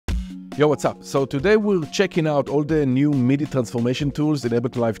Yo, what's up? So today we're checking out all the new MIDI transformation tools in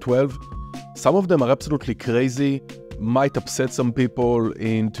Ableton Live 12. Some of them are absolutely crazy, might upset some people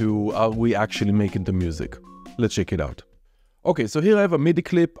into are we actually making the music. Let's check it out. Okay, so here I have a MIDI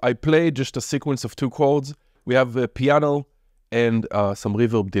clip. I played just a sequence of 2 chords. We have a piano and some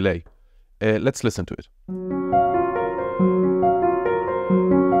reverb delay. Let's listen to it.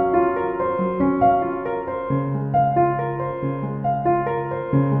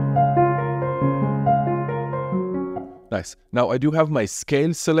 Nice. Now I do have my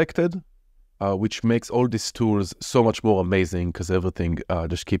scale selected, which makes all these tools so much more amazing because everything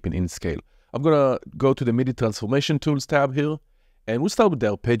just keeping in scale. I'm gonna go to the MIDI transformation tools tab here, and we'll start with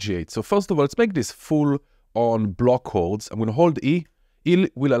the Arpeggiate. So first of all, let's make this full on block chords. I'm gonna hold E. E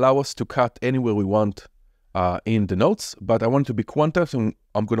will allow us to cut anywhere we want in the notes, but I want it to be quantized, so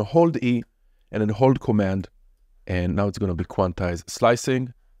I'm gonna hold E and then hold Command, and now it's gonna be quantize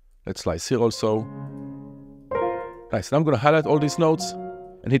slicing. Let's slice here also. Nice, now I'm going to highlight all these notes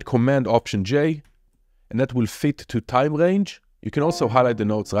and hit Command Option J, and that will fit to time range. You can also highlight the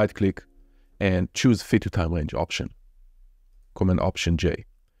notes, right click, and choose Fit to Time Range option. Command Option J.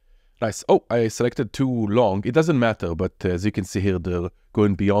 Nice. Oh, I selected too long. It doesn't matter, but as you can see here, they're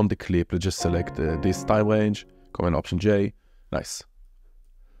going beyond the clip. Let's just select this time range, Command Option J. Nice.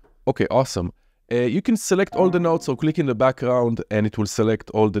 Okay, awesome. You can select all the notes or click in the background, and it will select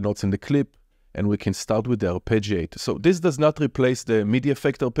all the notes in the clip. And we can start with the Arpeggiate. So this does not replace the MIDI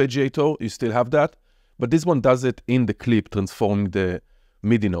effect Arpeggiator, you still have that, but this one does it in the clip, transforming the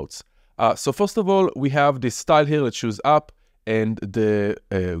MIDI notes. So first of all, we have this style here, let's choose up, and the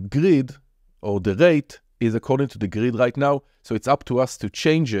grid, or the rate, is according to the grid right now, so it's up to us to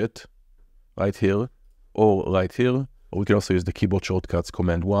change it right here, or right here, or we can also use the keyboard shortcuts,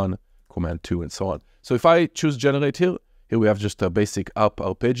 Command 1, Command 2, and so on. So if I choose Generate here we have just a basic up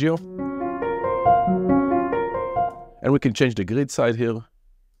arpeggio. And we can change the grid side here.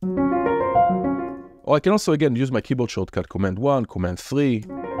 Or I can also, again, use my keyboard shortcut, Command 1, Command 3.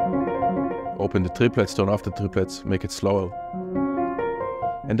 Open the triplets, turn off the triplets, make it slower.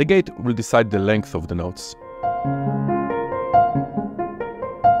 And the gate will decide the length of the notes.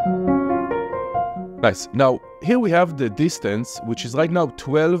 Nice. Now, here we have the distance, which is right now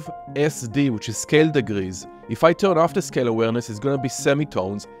 12 SD, which is scale degrees. If I turn off the scale awareness, it's going to be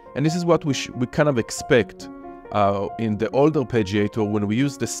semitones. And this is what we kind of expect. In the older Arpeggiator, when we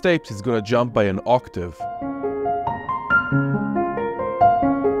use the steps, it's going to jump by an octave.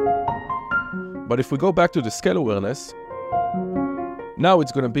 But if we go back to the scale awareness, now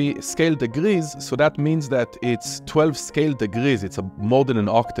it's going to be scale degrees, so that means that it's 12 scale degrees, it's more than an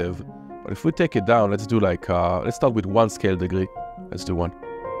octave. But if we take it down, let's do like, let's start with 1 scale degree. Let's do 1.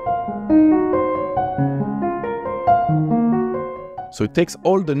 So it takes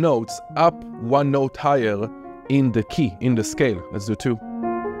all the notes up 1 note higher in the key, in the scale. Let's do 2.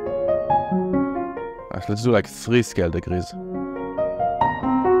 Let's do like 3 scale degrees.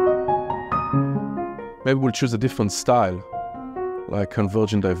 Maybe we'll choose a different style, like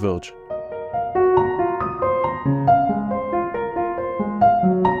converge and diverge.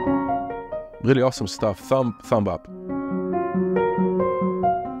 Really awesome stuff. Thumb up.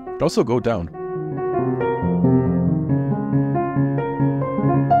 It also go down.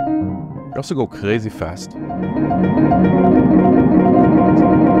 It also go crazy fast.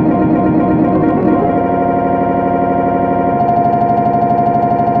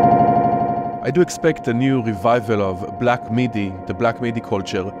 I do expect a new revival of Black MIDI, the Black MIDI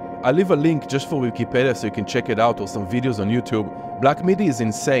culture. I'll leave a link just for Wikipedia so you can check it out, or some videos on YouTube. Black MIDI is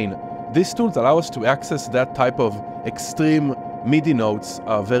insane. These tools allow us to access that type of extreme MIDI notes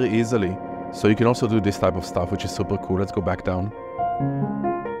very easily. So you can also do this type of stuff, which is super cool. Let's go back down.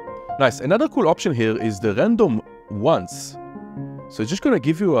 Nice. Another cool option here is the random once. So it's just going to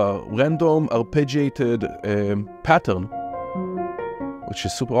give you a random arpeggiated pattern, which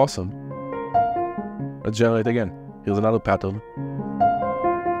is super awesome. Let's generate again. Here's another pattern.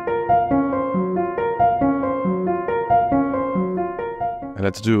 And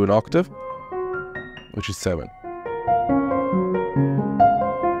let's do an octave, which is 7.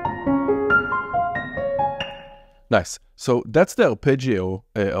 Nice. So that's the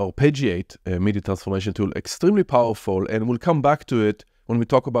Arpeggiate MIDI transformation tool. Extremely powerful, and we'll come back to it when we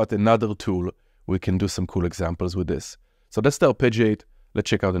talk about another tool. We can do some cool examples with this. So that's the Arpeggiate. Let's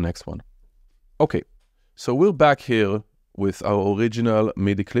check out the next one. Okay, so we're back here with our original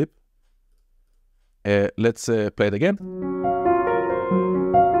MIDI clip. Let's play it again.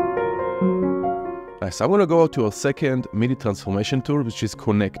 Nice. I'm going to go to our second MIDI transformation tool, which is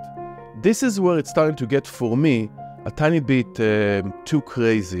Connect. This is where it's starting to get, for me, a tiny bit too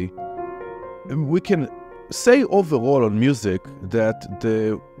crazy. we can say overall on music that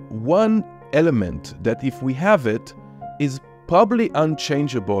the one element that if we have it is probably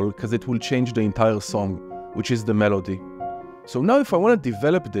unchangeable because it will change the entire song, which is the melody. So now if I want to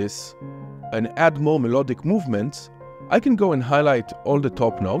develop this and add more melodic movements, I can go and highlight all the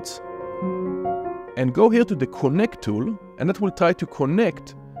top notes and go here to the connect tool, and that will try to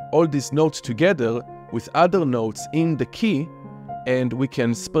connect all these notes together with other notes in the key, and we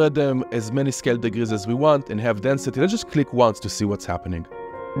can spread them as many scale degrees as we want and have density. Let's just click once to see what's happening.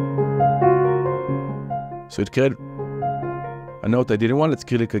 So it created a note I didn't want. Let's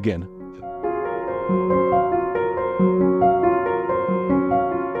click again.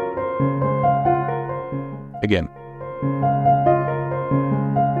 Again.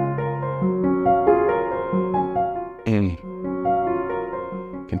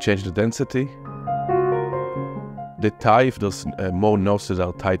 Can change the density. The tie, if there's more notes that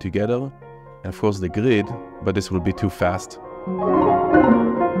are tied together. And of course the grid, but this will be too fast.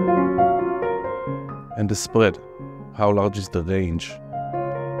 And the spread. How large is the range?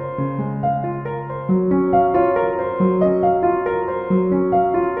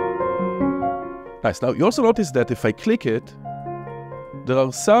 Nice. Now you also notice that if I click it, there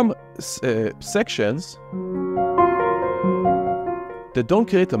are some sections that don't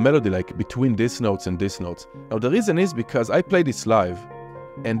create a melody like between these notes and these notes. Now the reason is because I play this live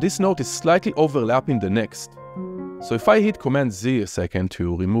and this note is slightly overlapping the next. So if I hit Command Z a second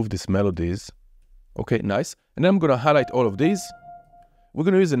to remove these melodies, okay, nice. And then I'm gonna highlight all of these. We're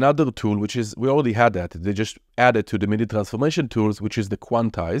gonna use another tool, which is, we already had that. They just added to the MIDI transformation tools, which is the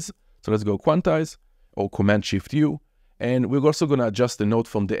Quantize. So let's go Quantize or Command Shift U. And we're also gonna adjust the note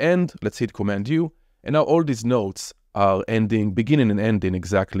from the end. Let's hit Command U. And now all these notes are beginning and ending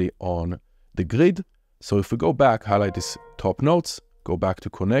exactly on the grid. So if we go back, highlight these top notes, go back to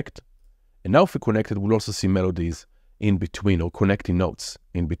connect. And now if we connect it, we'll also see melodies in between or connecting notes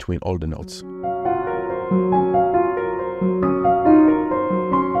in between all the notes.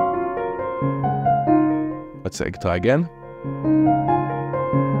 Let's try again.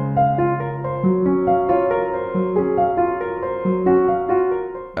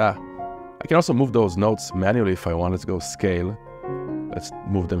 I can also move those notes manually if I want. Let's go scale. Let's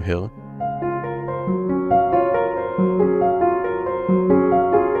move them here.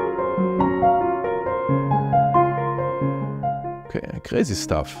 Okay, crazy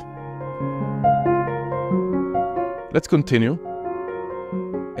stuff. Let's continue.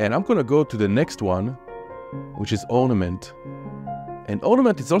 And I'm gonna go to the next one, which is Ornament. And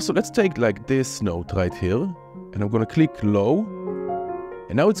Ornament is also, let's take like this note right here, and I'm gonna click low.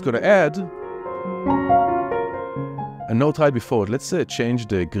 And now it's gonna add a note right before it. Let's change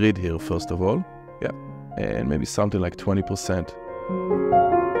the grid here first of all. Yeah, and maybe something like 20%.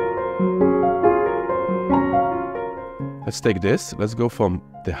 Let's take this. Let's go from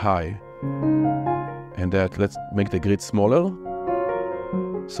the high. And that, let's make the grid smaller.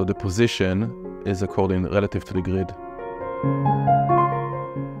 So the position is according relative to the grid.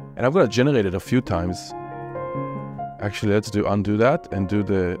 And I'm gonna generate it a few times. Actually, let's undo that and do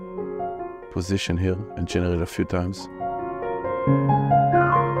the position here and generate it a few times.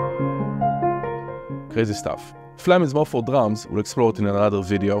 Crazy stuff. Flam is more for drums. We'll explore it in another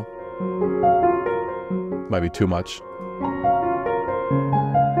video. Might be too much.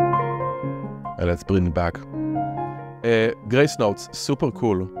 And let's bring it back. Grace notes, super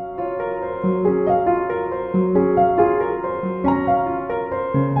cool.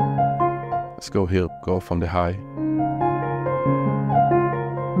 Let's go here, go from the high.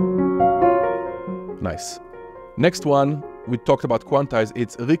 Nice. Next one, we talked about Quantize,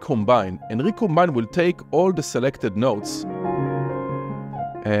 it's Recombine. And Recombine will take all the selected notes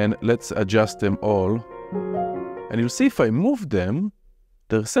and let's adjust them all. And you'll see if I move them,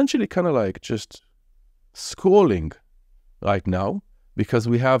 they're essentially kind of like just scrolling right now because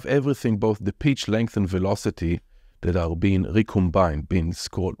we have everything, both the pitch, length, and velocity that are being recombined, being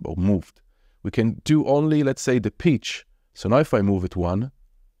scrolled or moved. We can do only, let's say, the pitch. So now if I move it one,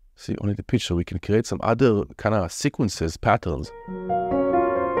 see only the pitch, so we can create some other kind of sequences, patterns.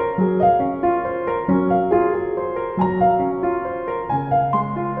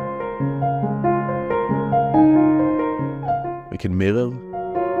 We can mirror.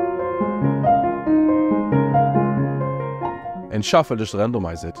 And shuffle, just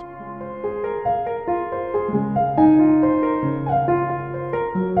randomize it.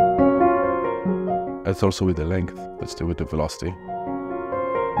 That's also with the length. Let's do it with the velocity.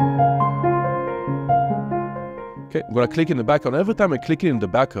 Okay, I'm gonna click in the background. Every time I click in the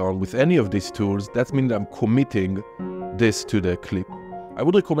background with any of these tools, that means I'm committing this to the clip. I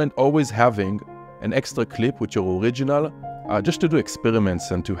would recommend always having an extra clip with your original, just to do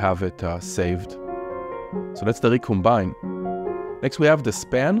experiments and to have it saved. So that's the Recombine. Next we have the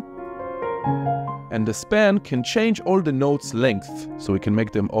span. And the span can change all the notes' length. So we can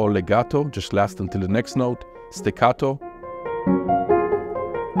make them all legato, just last until the next note, staccato.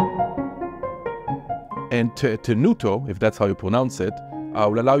 And tenuto, if that's how you pronounce it,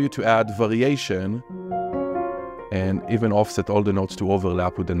 will allow you to add variation and even offset all the notes to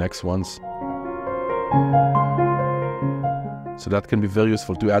overlap with the next ones. So that can be very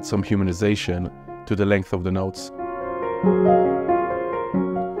useful to add some humanization to the length of the notes.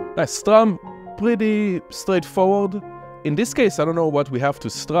 Nice. Strum, pretty straightforward. In this case, I don't know what we have to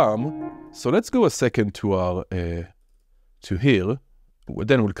strum, so let's go a second to our to here.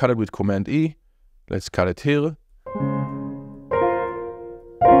 Then we'll cut it with Command E. Let's cut it here.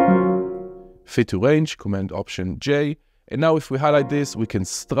 Fit to range, Command Option J. And now if we highlight this, we can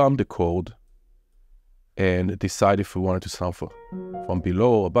strum the chord and decide if we wanted to strum from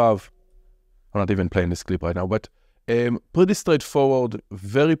below or above. I'm not even playing this clip right now, but pretty straightforward,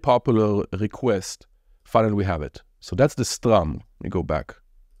 very popular request. Finally, we have it. So that's the strum. Let me go back.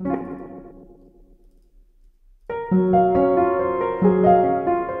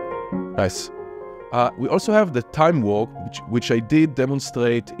 Nice. We also have the time warp, which I did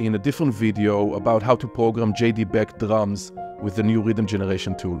demonstrate in a different video about how to program JD Beck drums with the new rhythm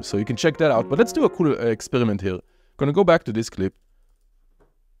generation tool. So you can check that out. But let's do a cool experiment here. I'm gonna go back to this clip.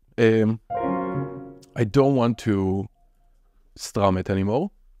 I don't want to strum it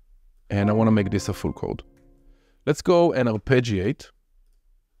anymore, and I want to make this a full chord. Let's go and arpeggiate,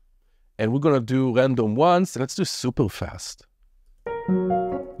 and we're gonna do random ones, and let's do super fast.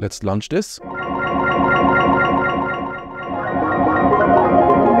 Let's launch this.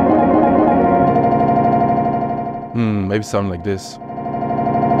 Maybe something like this.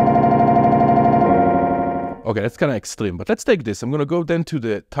 Okay, that's kind of extreme, but let's take this. I'm gonna go then to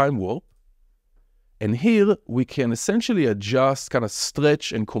the time warp. And here we can essentially adjust, kind of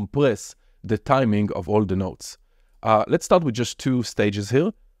stretch and compress the timing of all the notes. Let's start with just 2 stages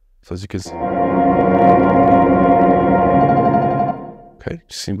here. So as you can see, okay,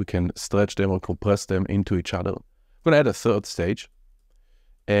 see we can stretch them or compress them into each other. I'm gonna add a 3rd stage,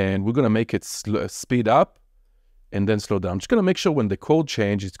 and we're gonna make it speed up and then slow down. I'm just gonna make sure when the chord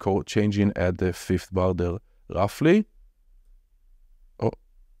change, it's changing at the 5th bar there, roughly. Oh,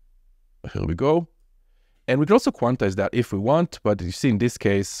 here we go. And we can also quantize that if we want, but you see in this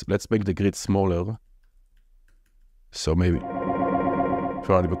case, let's make the grid smaller. So maybe if you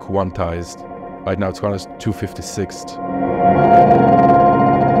want to be quantized, right now it's kind of 256th.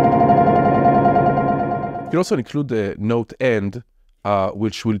 You can also include the note end,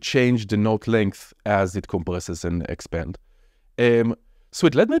 which will change the note length as it compresses and expands.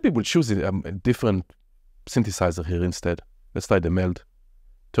 Sweet, maybe we'll choose a different synthesizer here instead. Let's try the meld.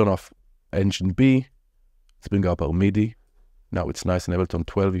 Turn off engine B. Let's bring up our MIDI. Now it's nice in Ableton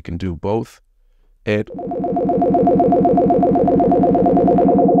 12, you can do both. And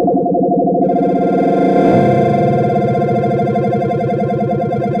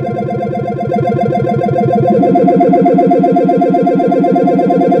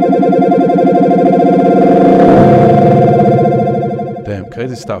damn,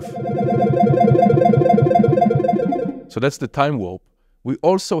 crazy stuff. So that's the time warp. We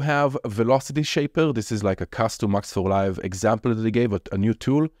also have a velocity shaper. This is like a custom Max for Live example that they gave, a new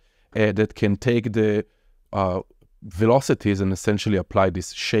tool that can take the velocities and essentially apply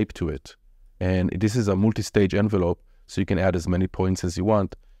this shape to it. And this is a multi-stage envelope, so you can add as many points as you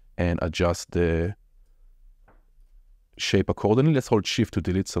want and adjust the shape accordingly. Let's hold Shift to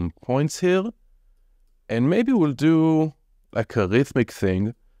delete some points here. And maybe we'll do like a rhythmic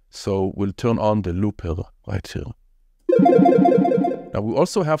thing. So we'll turn on the looper right here. Now we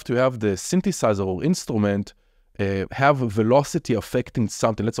also have to have the synthesizer or instrument have a velocity affecting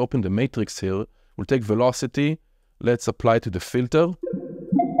something. Let's open the matrix here. We'll take velocity. Let's apply to the filter.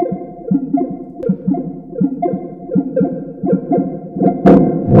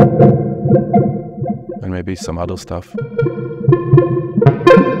 And maybe some other stuff.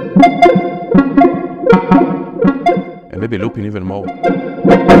 And maybe looping even more.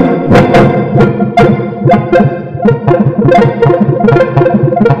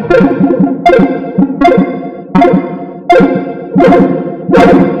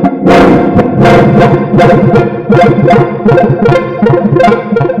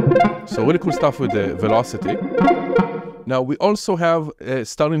 So really cool stuff with the velocity. Now we also have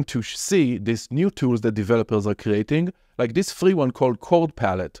starting to see these new tools that developers are creating, like this free one called Chord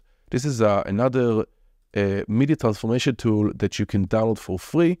Pallet. This is another a MIDI transformation tool that you can download for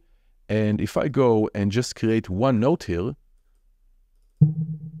free. And if I go and just create one note here,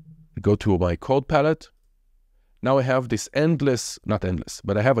 go to my chord palette, now I have this not endless,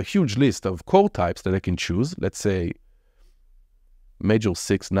 but I have a huge list of chord types that I can choose. Let's say major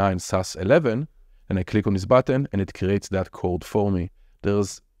 6, 9, sus 11, and I click on this button and it creates that chord for me.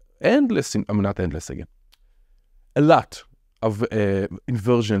 There's not endless again, a lot of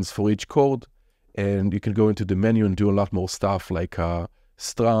inversions for each chord, and you can go into the menu and do a lot more stuff like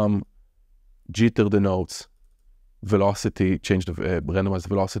strum, jitter the notes, velocity, change the randomized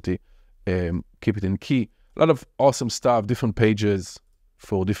velocity, keep it in key. A lot of awesome stuff, different pages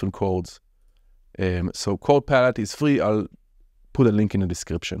for different chords. So Chord Palette is free. I'll put a link in the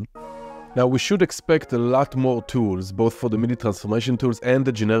description. Now we should expect a lot more tools, both for the MIDI transformation tools and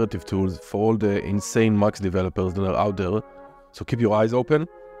the generative tools for all the insane Max developers that are out there. So keep your eyes open.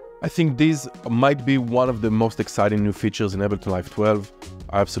 I think these might be one of the most exciting new features in Ableton Live 12.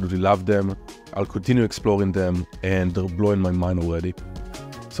 I absolutely love them. I'll continue exploring them and they're blowing my mind already.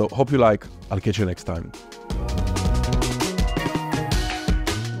 So hope you like. I'll catch you next time.